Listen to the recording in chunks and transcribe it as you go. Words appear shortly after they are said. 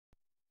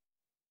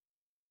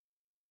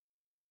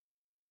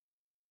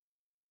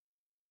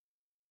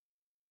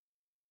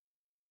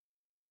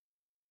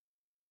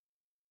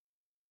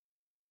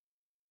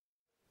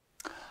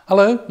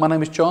Hello, my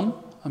name is John.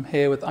 I'm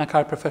here with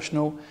Akai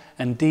Professional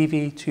and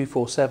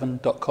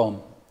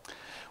DV247.com.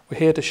 We're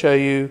here to show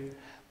you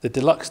the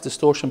Deluxe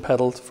Distortion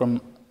pedal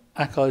from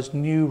Akai's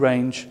new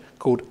range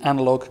called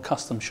Analog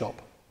Custom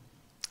Shop.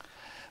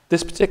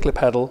 This particular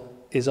pedal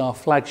is our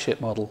flagship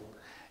model.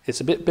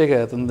 It's a bit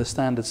bigger than the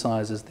standard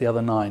sizes, the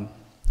other 9,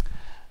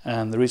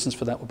 and the reasons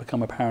for that will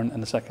become apparent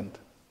in a second.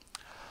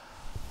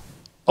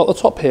 At the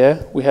top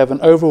here we have an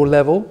overall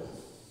level,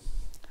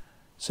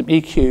 some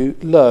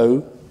EQ,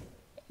 low,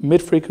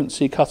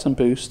 mid-frequency cut and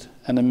boost,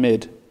 and a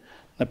mid.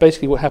 Now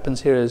basically what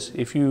happens here is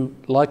if you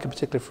like a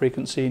particular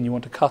frequency and you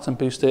want to cut and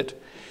boost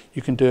it,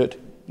 you can do it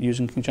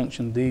using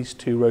conjunction these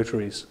two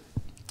rotaries.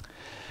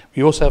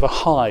 We also have a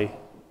high,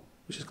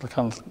 which is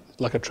kind of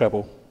like a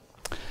treble.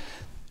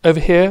 Over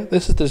here,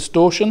 this is the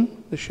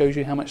distortion. This shows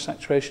you how much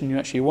saturation you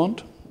actually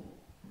want.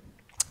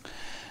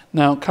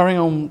 Now carrying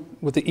on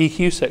with the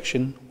EQ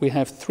section, we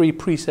have 3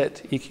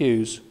 preset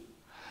EQs.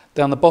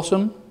 Down the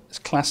bottom is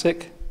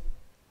classic.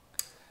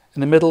 In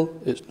the middle,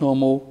 it's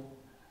normal,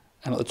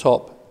 and at the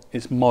top,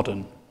 it's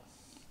modern.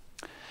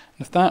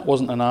 And if that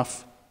wasn't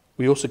enough,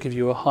 we also give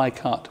you a high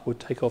cut. We'll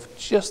take off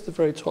just the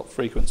very top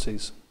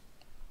frequencies.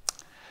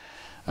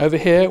 Over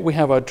here, we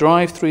have our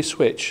drive-through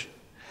switch.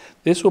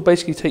 This will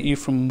basically take you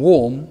from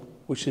warm,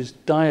 which is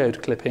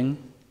diode clipping,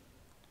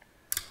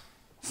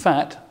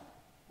 fat,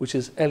 which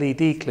is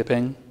LED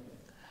clipping,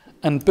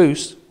 and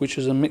boost, which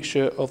is a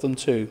mixture of them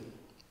too.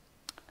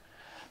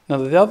 Now,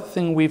 the other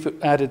thing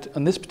we've added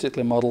on this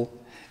particular model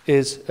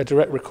is a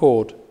direct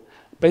record.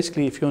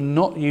 Basically, if you're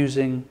not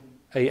using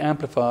an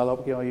amplifier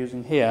like we are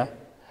using here,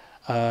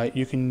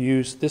 you can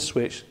use this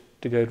switch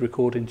to go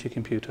record into your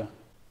computer.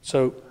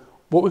 So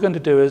what we're going to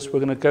do is we're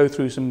going to go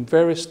through some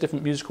various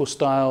different musical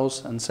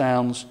styles and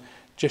sounds,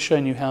 just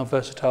showing you how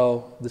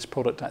versatile this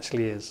product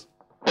actually is.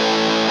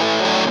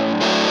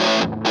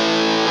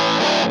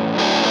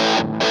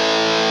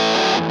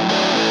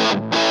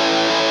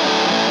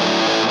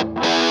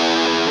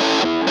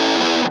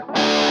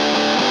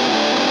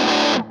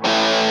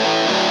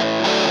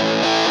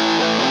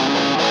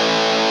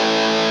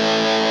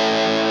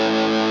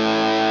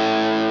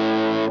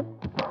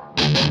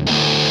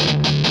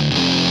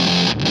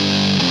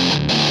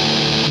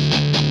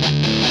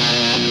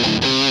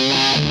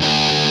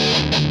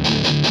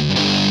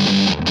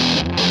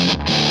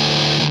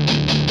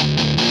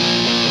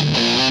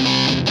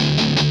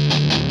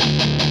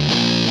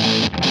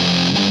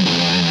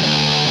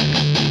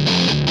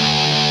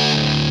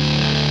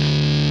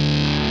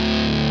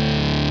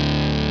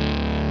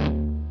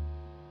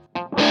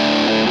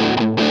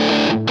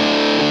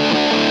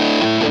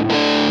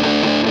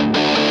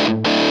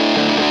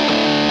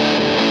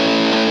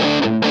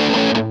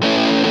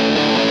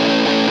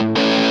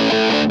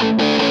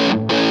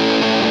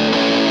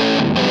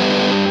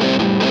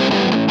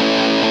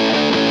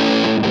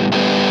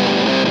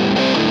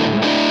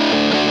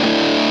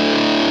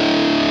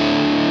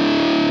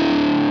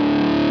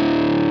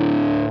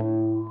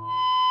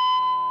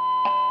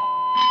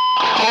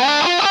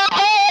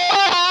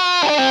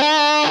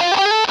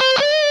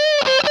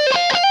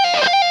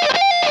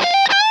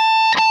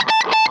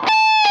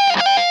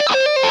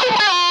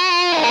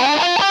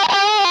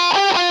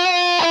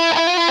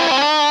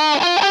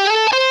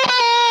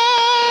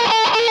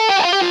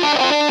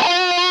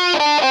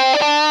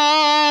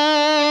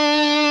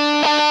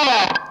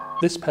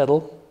 This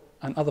pedal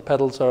and other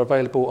pedals are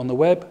available on the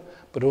web,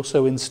 but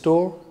also in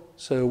store,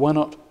 so why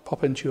not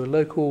pop into your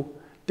local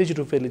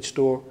Digital Village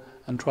store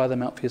and try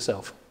them out for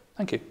yourself.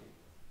 Thank you.